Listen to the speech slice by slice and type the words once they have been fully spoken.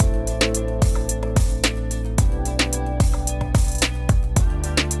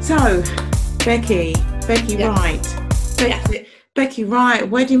So, Becky Yeah. Wright, Yeah. Becky Wright,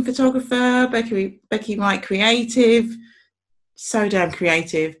 wedding photographer, Becky Wright, creative, so damn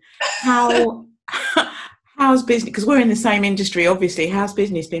creative. How how's business? Because we're in the same industry, obviously. How's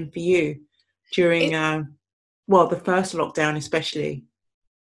business been for you during, It, the first lockdown, especially?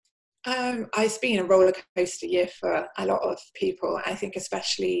 it's been a roller coaster year for a lot of people. I think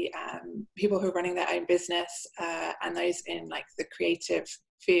especially people who are running their own business and those in like the creative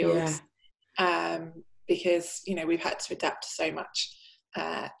Yeah, fields, because we've had to adapt to so much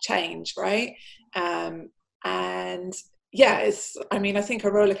change, right? And yeah, I think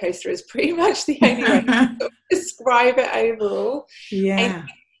a roller coaster is pretty much the only way to describe it overall. I think yeah,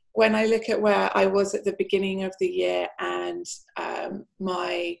 when I look at where I was at the beginning of the year and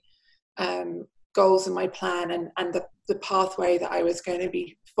my goals and my plan and the pathway that I was going to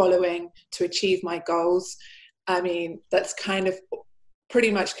be following to achieve my goals, that's kind of pretty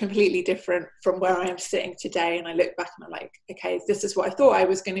much completely different from where I am sitting today. And I look back and I'm like, okay, this is what I thought I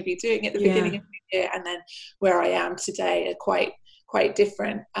was going to be doing at the yeah, beginning of the year, and then where I am today are quite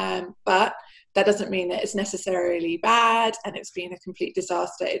different. But that doesn't mean that it's necessarily bad and it's been a complete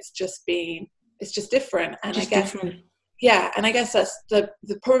disaster. It's just different. And I just guess, different. yeah, and I guess that's the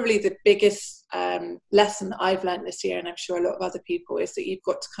probably the biggest lesson that I've learned this year, and I'm sure a lot of other people, is that you've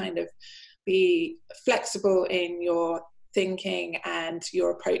got to kind of be flexible in your thinking and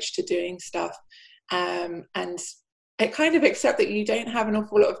your approach to doing stuff, and I kind of accept that you don't have an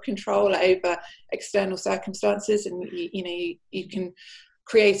awful lot of control over external circumstances, and you can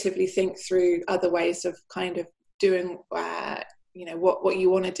creatively think through other ways of kind of doing what you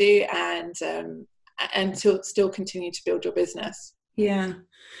want to do, and to still continue to build your business. Yeah.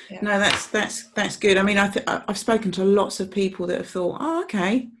 Yeah. No, that's good. I mean, I've spoken to lots of people that have thought, oh,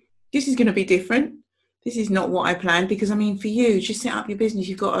 okay, this is going to be different. This is not what I planned. Because I mean, for you, just set up your business.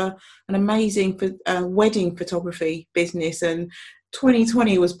 You've got an amazing wedding photography business, and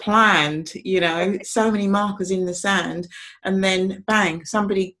 2020 was planned. So many markers in the sand, and then bang,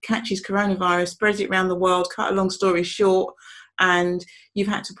 somebody catches coronavirus, spreads it around the world. Cut a long story short, and you've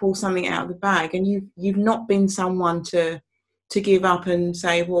had to pull something out of the bag, and you've not been someone to give up and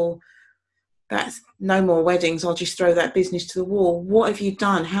say, well, that's no more weddings, I'll just throw that business to the wall. What have you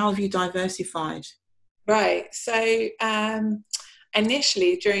done? How have you diversified? Right. So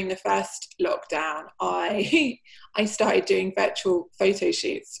initially, during the first lockdown, I started doing virtual photo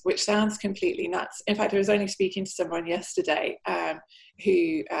shoots, which sounds completely nuts. In fact, I was only speaking to someone yesterday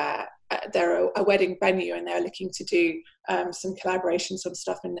who they're a wedding venue, and they're looking to do some collaborations on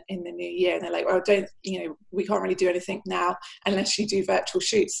stuff in the new year. And they're like, well, we can't really do anything now unless you do virtual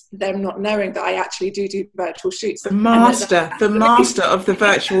shoots. Them not knowing that I actually do virtual shoots. The master of the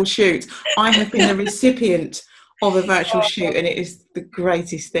virtual shoot. I have been the recipient of a virtual shoot, and it is the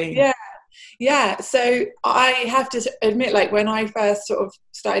greatest thing. Yeah. So I have to admit, like, when I first sort of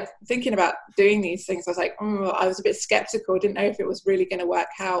started thinking about doing these things, I was like, I was a bit skeptical. Didn't know if it was really going to work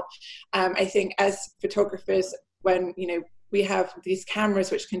out. I think as photographers, when we have these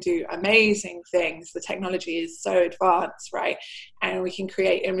cameras which can do amazing things, the technology is so advanced, right? And we can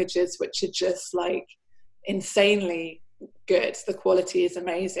create images which are just like insanely good. The quality is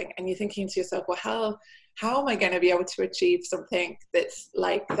amazing, and you're thinking to yourself, well, how am I going to be able to achieve something that's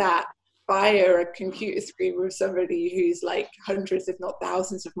like that via a computer screen with somebody who's like hundreds, if not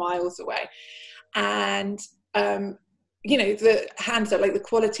thousands of miles away? And the hands up, like, the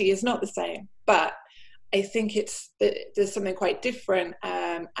quality is not the same, but I think there's something quite different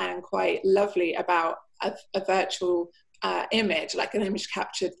and quite lovely about a virtual image, like an image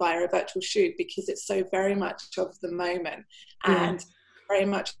captured via a virtual shoot, because it's so very much of the moment, and very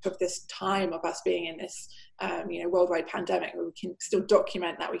much of this time of us being in this worldwide pandemic, where we can still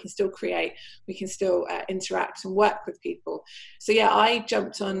document that, we can still create, we can still interact and work with people. So yeah, I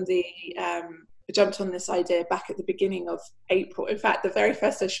jumped on this idea back at the beginning of April. In fact, the very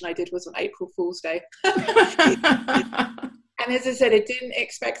first session I did was on April Fool's Day. And as I said, I didn't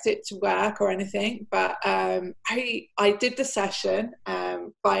expect it to work or anything, but I did the session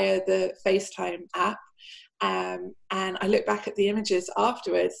via the FaceTime app, and I looked back at the images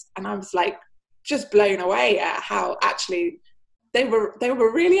afterwards, and I was like just blown away at how actually they were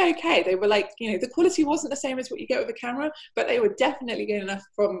really okay. They were like, the quality wasn't the same as what you get with a camera, but they were definitely good enough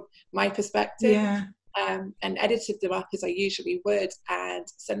from my perspective. Yeah. And edited them up as I usually would, and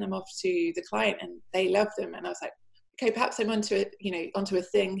sent them off to the client, and they loved them. And I was like, okay, perhaps I'm onto a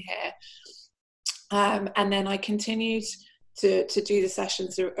thing here. And then I continued to do the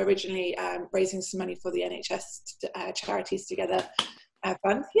sessions, originally raising some money for the NHS Charities Together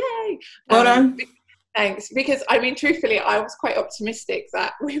Fund. Yay! Well done. Thanks. Because I mean, truthfully, I was quite optimistic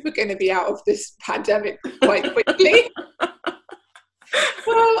that we were going to be out of this pandemic quite quickly.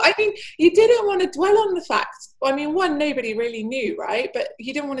 Well, I mean, you didn't want to dwell on the fact. I mean, one, nobody really knew, right? But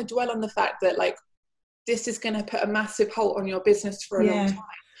you didn't want to dwell on the fact that, like, this is going to put a massive halt on your business for a long time.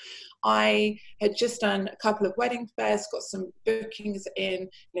 I had just done a couple of wedding fairs, got some bookings in.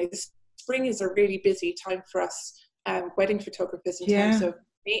 You know, the spring is a really busy time for us wedding photographers in terms of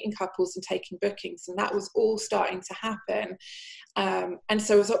meeting couples and taking bookings, and that was all starting to happen. And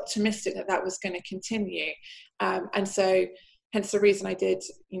so I was optimistic that that was going to continue. And so hence the reason I did,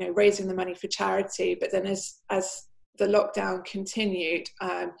 you know, raising the money for charity. But then as the lockdown continued,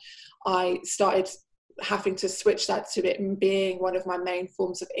 I started having to switch that to it being one of my main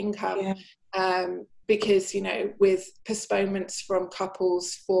forms of income. Because, you know, with postponements from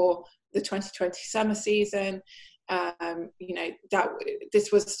couples for the 2020 summer season, you know, that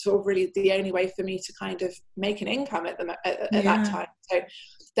this was sort of really the only way for me to kind of make an income at that time. So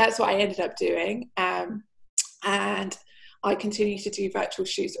that's what I ended up doing. And I continue to do virtual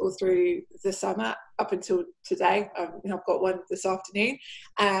shoots all through the summer up until today. You know, I've got one this afternoon,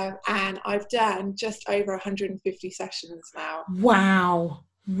 and I've done just over 150 sessions now. Wow.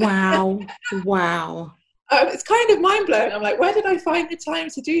 It's kind of mind-blowing. I'm like, where did I find the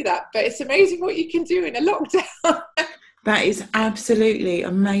time to do that? But it's amazing what you can do in a lockdown. That is absolutely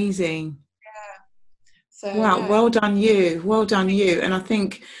amazing. So, wow, well done you. And I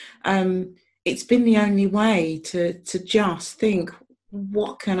think it's been the only way to just think,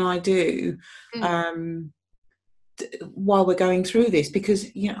 what can I do while we're going through this?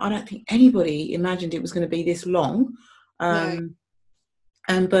 Because, you know, I don't think anybody imagined it was going to be this long.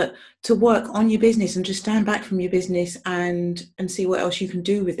 But to work on your business and just stand back from your business and see what else you can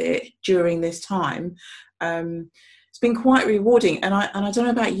do with it during this time, it's been quite rewarding. And I don't know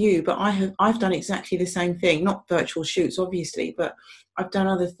about you, but I've done exactly the same thing. Not virtual shoots, obviously, but I've done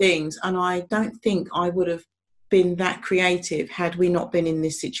other things. And I don't think I would have been that creative had we not been in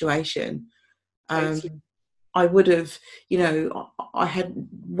this situation. I would have, you know, I had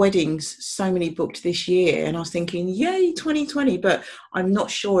weddings, so many booked this year, and I was thinking, yay, 2020, but I'm not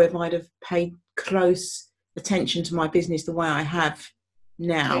sure if I'd have paid close attention to my business the way I have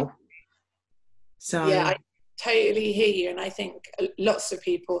now. So yeah, I totally hear you. And I think lots of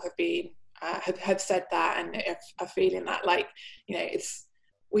people have been, have said that and are feeling that, like, you know,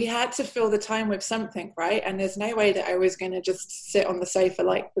 we had to fill the time with something, right? And there's no way that I was going to just sit on the sofa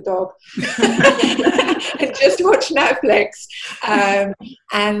like the dog and just watch Netflix.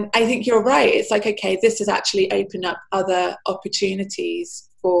 And I think you're right. It's like, okay, this has actually opened up other opportunities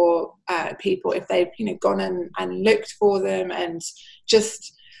for people if they've, you know, gone and looked for them and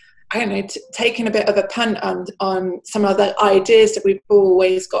just, I don't know, taken a bit of a punt on some other ideas that we've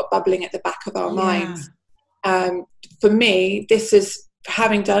always got bubbling at the back of our minds. For me, this is,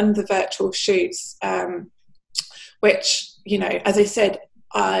 having done the virtual shoots, which, you know, as I said,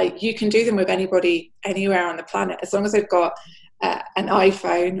 you can do them with anybody anywhere on the planet as long as they've got an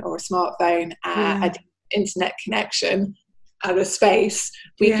iPhone or a smartphone, an internet connection and a space.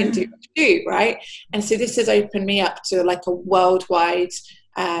 We can do right. And so this has opened me up to like a worldwide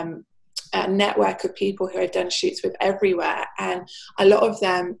network of people who I've done shoots with everywhere, and a lot of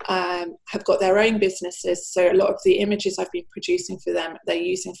them have got their own businesses, so a lot of the images I've been producing for them they're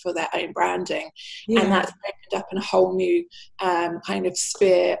using for their own branding, and that's opened up in a whole new kind of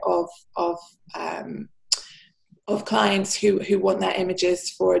sphere of clients who want their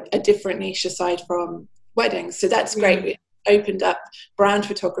images for a different niche aside from weddings. So that's great. It opened up brand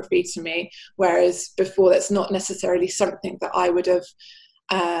photography to me, whereas before that's not necessarily something that I would have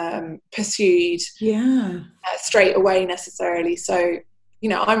pursued straight away necessarily. So, you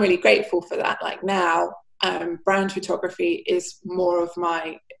know, I'm really grateful for that. Like now, brand photography is more of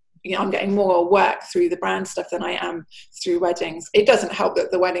my, you know, I'm getting more work through the brand stuff than I am through weddings. It doesn't help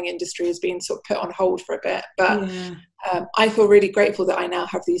that the wedding industry has been sort of put on hold for a bit, but I feel really grateful that I now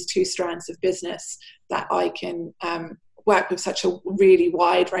have these two strands of business that I can work with such a really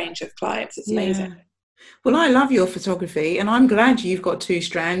wide range of clients. It's amazing. Well, I love your photography, and I'm glad you've got two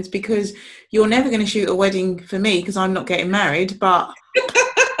strands, because you're never going to shoot a wedding for me because I'm not getting married, but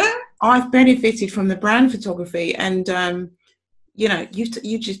I've benefited from the brand photography. And you know,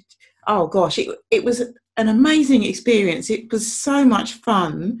 you just, oh gosh, it was an amazing experience. It was so much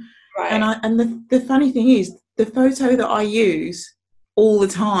fun. And the funny thing is, the photo that I use all the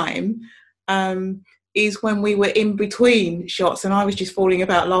time is when we were in between shots and I was just falling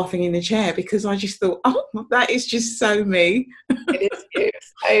about laughing in the chair, because I just thought, oh, that is just so me. It is you.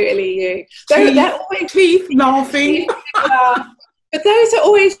 It's totally you. So they're always teeth laughing. But those are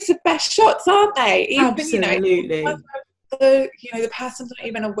always the best shots, aren't they? Even, Absolutely. The person's not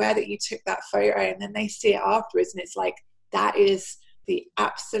even aware that you took that photo, and then they see it afterwards, and it's like, that is the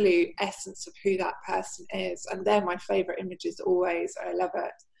absolute essence of who that person is. And they're my favorite images always. I love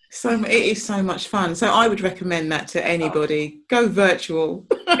it. So it is so much fun. So I would recommend that to anybody. Go virtual.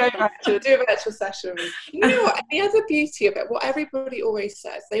 Go virtual, do a virtual session. You know what? The other beauty of it, what everybody always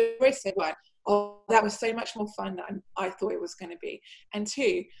says, they always say, one, oh, that was so much more fun than I thought it was going to be. And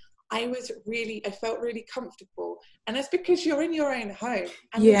two, I felt really comfortable. And that's because you're in your own home.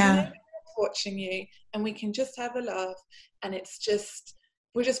 And there's no one watching you, and we can just have a laugh. And it's just,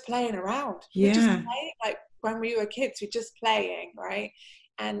 we're just playing around. Yeah. We're just playing like when we were kids, we're just playing, right?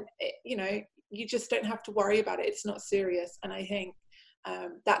 And, you just don't have to worry about it. It's not serious. And I think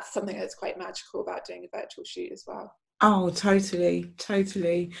that's something that's quite magical about doing a virtual shoot as well. Oh,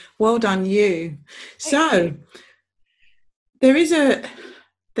 totally. Well done, you. So there is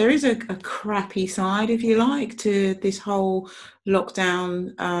a crappy side, if you like, to this whole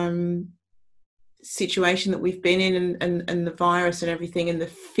lockdown situation that we've been in, and the virus and everything, and the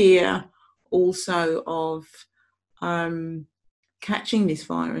fear also of catching this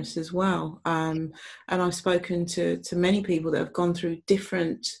virus as well. And I've spoken to many people that have gone through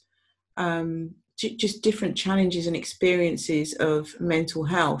different just different challenges and experiences of mental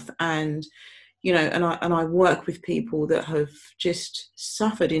health, and and I work with people that have just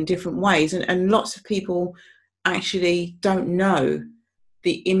suffered in different ways, and lots of people actually don't know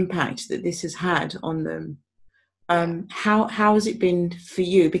the impact that this has had on them. How has it been for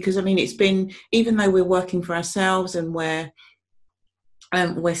you? Because I mean, it's been, even though we're working for ourselves and we're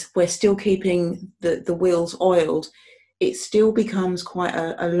still keeping the wheels oiled, it still becomes quite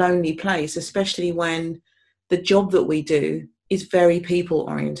a lonely place, especially when the job that we do is very people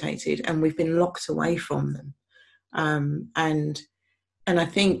orientated and we've been locked away from them. And I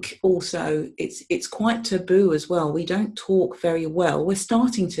think also it's quite taboo as well. We don't talk very well. We're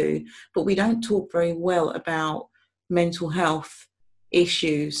starting to, but we don't talk very well about mental health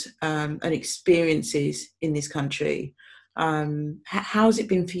issues and experiences in this country. How has it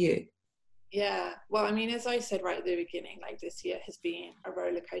been for you? Yeah, well, I mean, as I said right at the beginning, like, this year has been a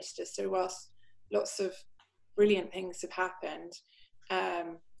roller coaster. So whilst lots of brilliant things have happened,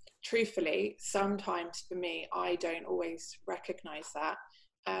 truthfully, sometimes for me, I don't always recognize that.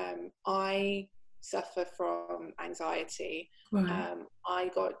 I suffer from anxiety. Right. I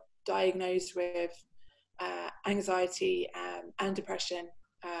got diagnosed with anxiety and depression,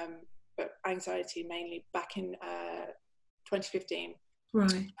 but anxiety mainly back in 2015.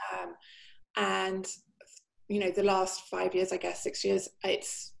 Right. And the last 5 years, I guess 6 years,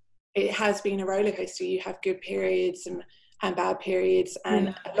 it has been a roller coaster. You have good periods and bad periods, and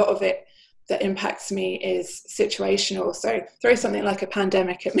a lot of it that impacts me is situational. So throw something like a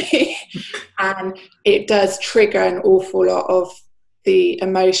pandemic at me and it does trigger an awful lot of the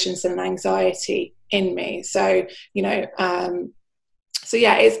emotions and anxiety in me. So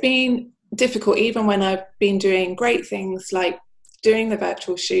it's been difficult, even when I've been doing great things like doing the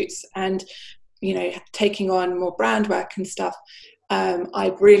virtual shoots and taking on more brand work and stuff.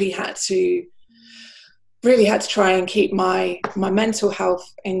 I really had to try and keep my mental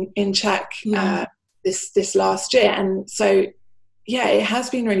health in check this last year. And so it has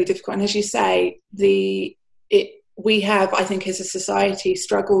been really difficult. And as you say, we have, I think, as a society,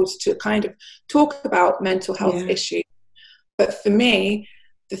 struggled to kind of talk about mental health issues. But for me,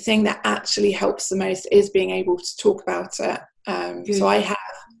 the thing that actually helps the most is being able to talk about it. So I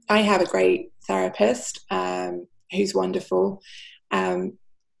have a great therapist who's wonderful.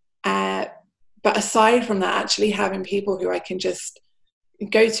 But aside from that, actually having people who I can just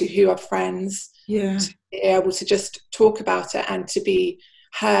go to, who are friends, to be able to just talk about it and to be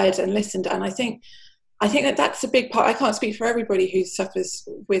heard and listened. And I think that's a big part. I can't speak for everybody who suffers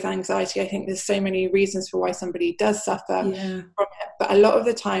with anxiety. I think there's so many reasons for why somebody does suffer from it. But a lot of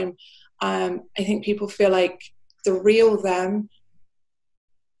the time, I think people feel like the real them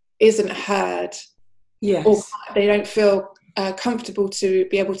isn't heard. Yes. Or they don't feel comfortable to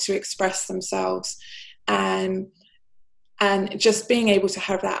be able to express themselves, and just being able to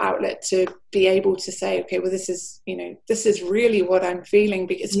have that outlet to be able to say, okay, well, this is really what I'm feeling,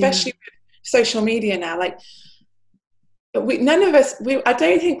 because especially with social media now, like, none of us, I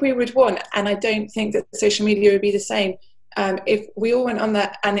don't think we would want, and I don't think that social media would be the same if we all went on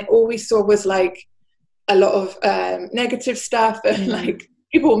that and all we saw was like a lot of negative stuff and like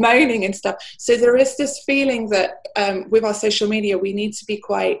people moaning and stuff. So there is this feeling that with our social media, we need to be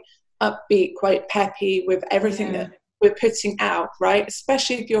quite upbeat, quite peppy with everything that we're putting out, right?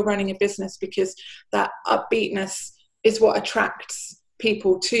 Especially if you're running a business, because that upbeatness is what attracts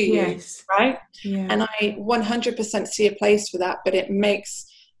people to you, yes, right? yeah, And I 100% see a place for that, but it makes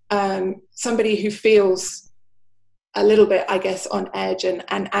somebody who feels a little bit, I guess, on edge and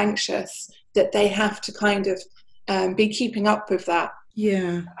anxious, that they have to kind of be keeping up with that.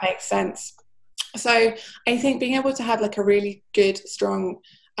 yeah, That makes sense. So I think being able to have like a really good, strong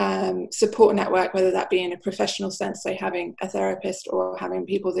support network, whether that be in a professional sense, so having a therapist or having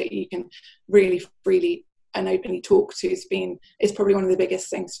people that you can really freely and openly talk to, is probably one of the biggest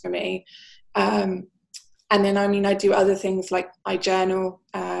things for me. And then, I mean, I do other things like I journal,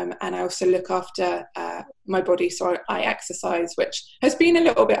 and I also look after my body. So I exercise, which has been a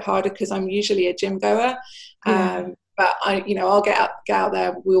little bit harder because I'm usually a gym goer. But I'll get out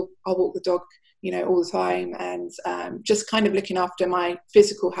there. I'll walk the dog, all the time. And just kind of looking after my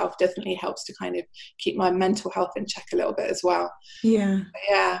physical health definitely helps to kind of keep my mental health in check a little bit as well.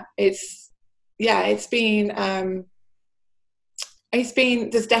 yeah,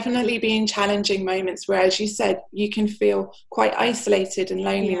 there's definitely been challenging moments where, as you said, you can feel quite isolated and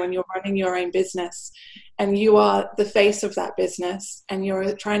lonely when you're running your own business and you are the face of that business and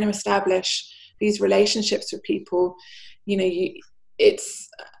you're trying to establish these relationships with people. You're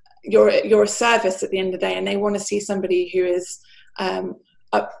a service at the end of the day, and they want to see somebody who is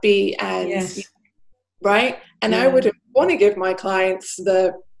upbeat and right. And I wouldn't want to give my clients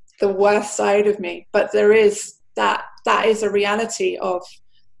the worst side of me, but there is that is a reality of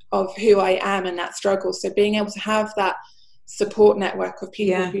who I am and that struggle. So being able to have that support network of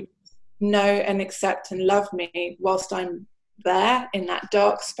people who know and accept and love me whilst I'm there in that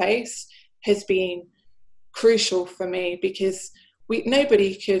dark space has been crucial for me, because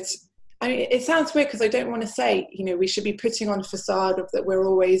nobody could. I mean, it sounds weird because I don't want to say, we should be putting on a facade of that we're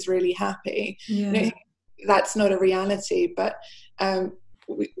always really happy. That's not a reality, but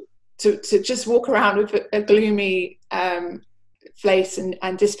to just walk around with a gloomy face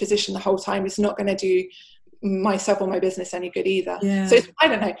and disposition the whole time is not going to do myself or my business any good either. So I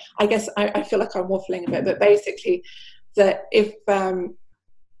don't know, I guess I feel like I'm waffling a bit, but basically that if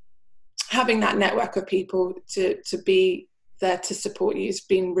having that network of people to be there to support you has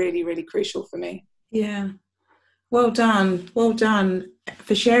been really, really crucial for me. Well done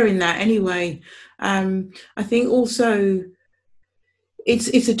for sharing that anyway. I think also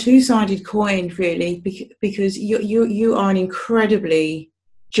it's a two-sided coin, really, because you are an incredibly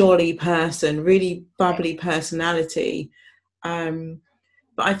jolly person, really bubbly personality,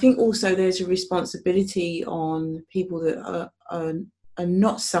 but I think also there's a responsibility on people that are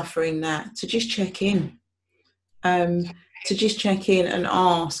not suffering that to just check in, and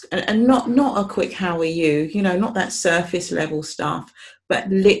ask, and not a quick how are you, not that surface level stuff, but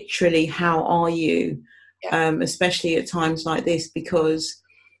literally how are you. Especially at times like this, because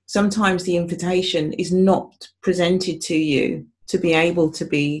sometimes the invitation is not presented to you to be able to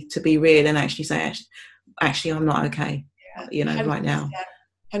be real and actually say, actually I'm not okay, right now.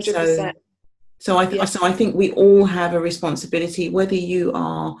 100%. So I think we all have a responsibility, whether you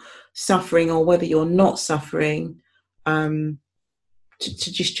are suffering or whether you're not suffering, to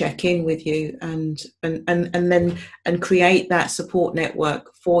just check in with you and create that support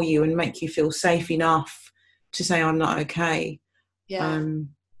network for you and make you feel safe enough to say I'm not okay. I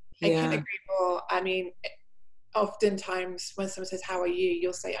can agree more. I mean, oftentimes when someone says how are you,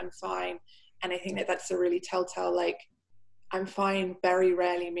 you'll say I'm fine, and I think that's a really telltale, like I'm fine very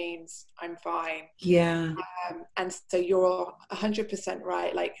rarely means I'm fine. And so you're 100%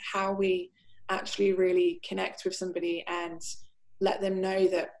 right. Like how we actually really connect with somebody and let them know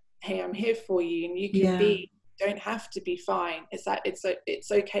that, hey, I'm here for you, and you can don't have to be fine. It's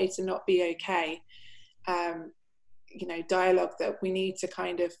okay to not be okay. Dialogue that we need to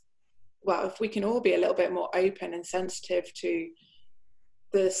kind of, if we can all be a little bit more open and sensitive to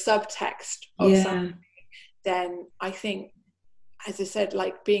the subtext of something, then I think, as I said,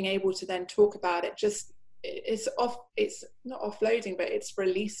 like being able to then talk about it, it's not offloading, but it's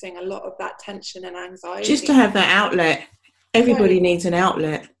releasing a lot of that tension and anxiety. Just to have that outlet. Everybody needs an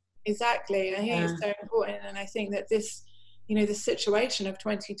outlet. Exactly. I think it's so important. And I think that this, the situation of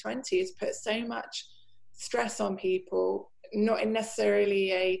 2020 has put so much stress on people, not in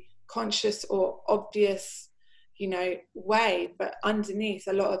necessarily a conscious or obvious, way, but underneath,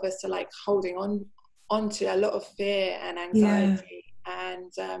 a lot of us are like holding on to a lot of fear and anxiety.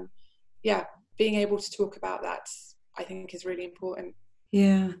 And being able to talk about that, I think, is really important.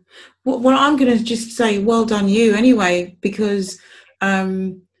 Well, I'm going to just say well done you anyway, because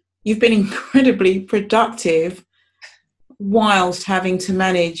you've been incredibly productive whilst having to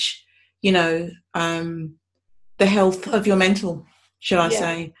manage, the health of your mental, shall I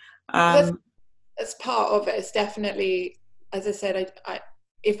say. as part of it, it's definitely, as I said,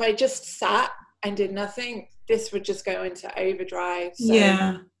 if I just sat and did nothing, this would just go into overdrive. So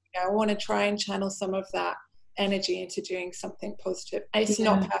I want to try and channel some of that energy into doing something positive. And it's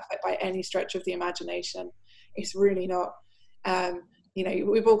not perfect by any stretch of the imagination. It's really not.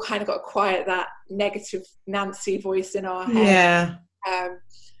 We've all kind of got to quiet that negative Nancy voice in our head.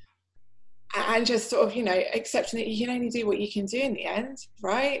 And just sort of, accepting that you can only do what you can do in the end,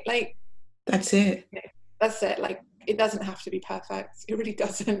 right? Like, that's it. That's it. Like, it doesn't have to be perfect. It really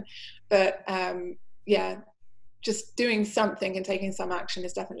doesn't. But just doing something and taking some action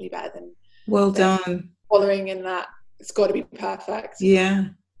is definitely better than following in that it's got to be perfect. Yeah.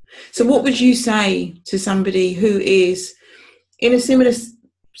 So what would you say to somebody who is in a similar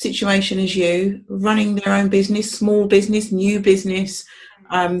situation as you, running their own business, small business, new business,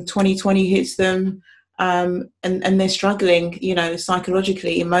 2020 hits them, and they're struggling,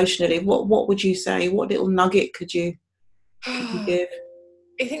 psychologically, emotionally? What would you say? What little nugget could you give?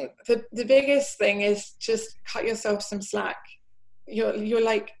 I think the biggest thing is just cut yourself some slack. You're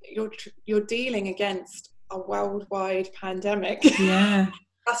dealing against a worldwide pandemic. Yeah.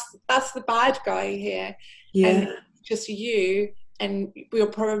 That's the bad guy here. Yeah. And just you, and you're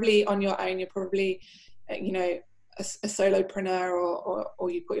probably on your own. You're probably, a solopreneur,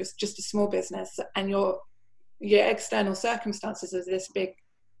 or you've got just a small business, and your external circumstances of this big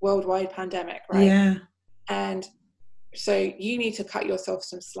worldwide pandemic, right? Yeah. And so you need to cut yourself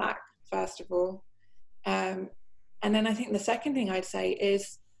some slack, first of all. And then I think the second thing I'd say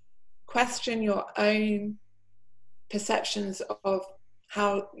is question your own perceptions of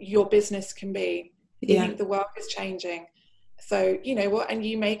how your business can be. You think the world is changing. So, you know what, and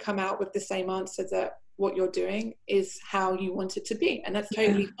you may come out with the same answer that what you're doing is how you want it to be. And that's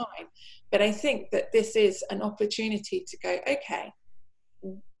totally fine. But I think that this is an opportunity to go, okay,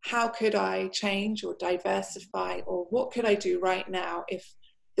 how could I change or diversify, or what could I do right now if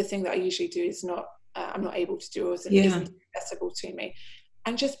the thing that I usually do is not, I'm not able to do, or isn't accessible to me?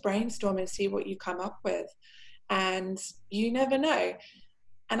 And just brainstorm and see what you come up with. And you never know.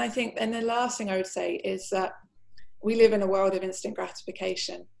 And I think, and the last thing I would say is that we live in a world of instant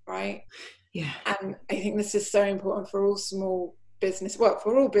gratification, right? Yeah. And I think this is so important for all small business, well,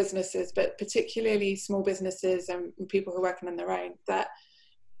 for all businesses, but particularly small businesses and people who are working on their own, that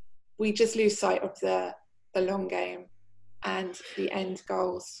we just lose sight of the long game and the end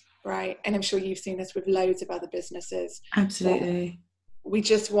goals, right? And I'm sure you've seen this with loads of other businesses. Absolutely. We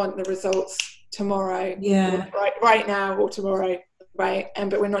just want the results tomorrow, right now or tomorrow, right?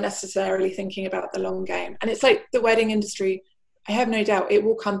 But we're not necessarily thinking about the long game. And it's like the wedding industry. I have no doubt it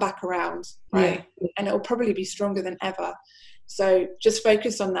will come back around, right? Yeah. And it will probably be stronger than ever. So just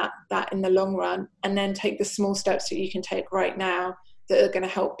focus on that in the long run, and then take the small steps that you can take right now that are going to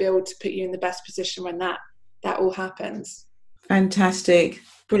help build to put you in the best position when that all happens. Fantastic.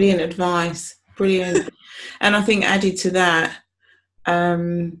 Brilliant advice. Brilliant. And I think added to that,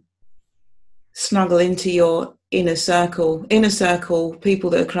 snuggle into your inner circle,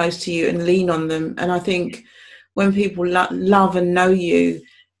 people that are close to you, and lean on them. And I think when people love and know you,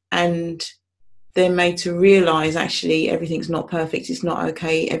 and they're made to realise actually everything's not perfect, it's not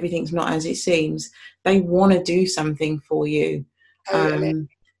okay, everything's not as it seems, they want to do something for you. Totally. Do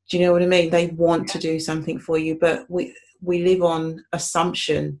you know what I mean? They want to do something for you, but we live on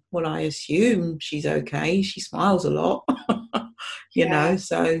assumption. Well, I assume she's okay. She smiles a lot, you know.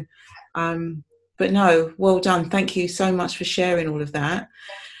 So, but no, well done. Thank you so much for sharing all of that.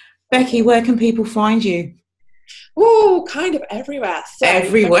 Becky, where can people find you? Oh, kind of everywhere. So,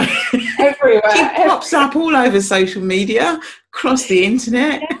 everywhere. It pops up all over social media, across the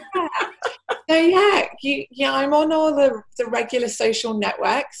internet. So I'm on all the regular social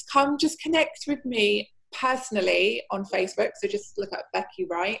networks. Come just connect with me personally on Facebook. So just look up Becky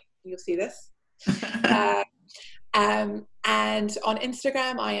Wright, you'll see this. And on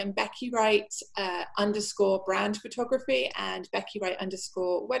Instagram, I am Becky Wright _ brand photography and Becky Wright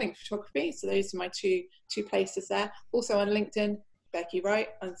 _ wedding photography. So those are my two places there. Also on LinkedIn, Becky Wright,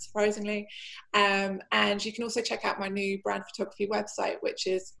 unsurprisingly. And you can also check out my new brand photography website, which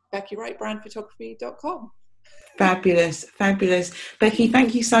is BeckyWrightBrandPhotography.com. Fabulous. Becky,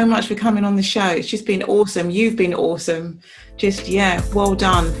 thank you so much for coming on the show. It's just been awesome. You've been awesome. Just, well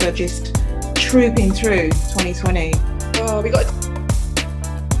done for just trooping through 2020. Oh, we got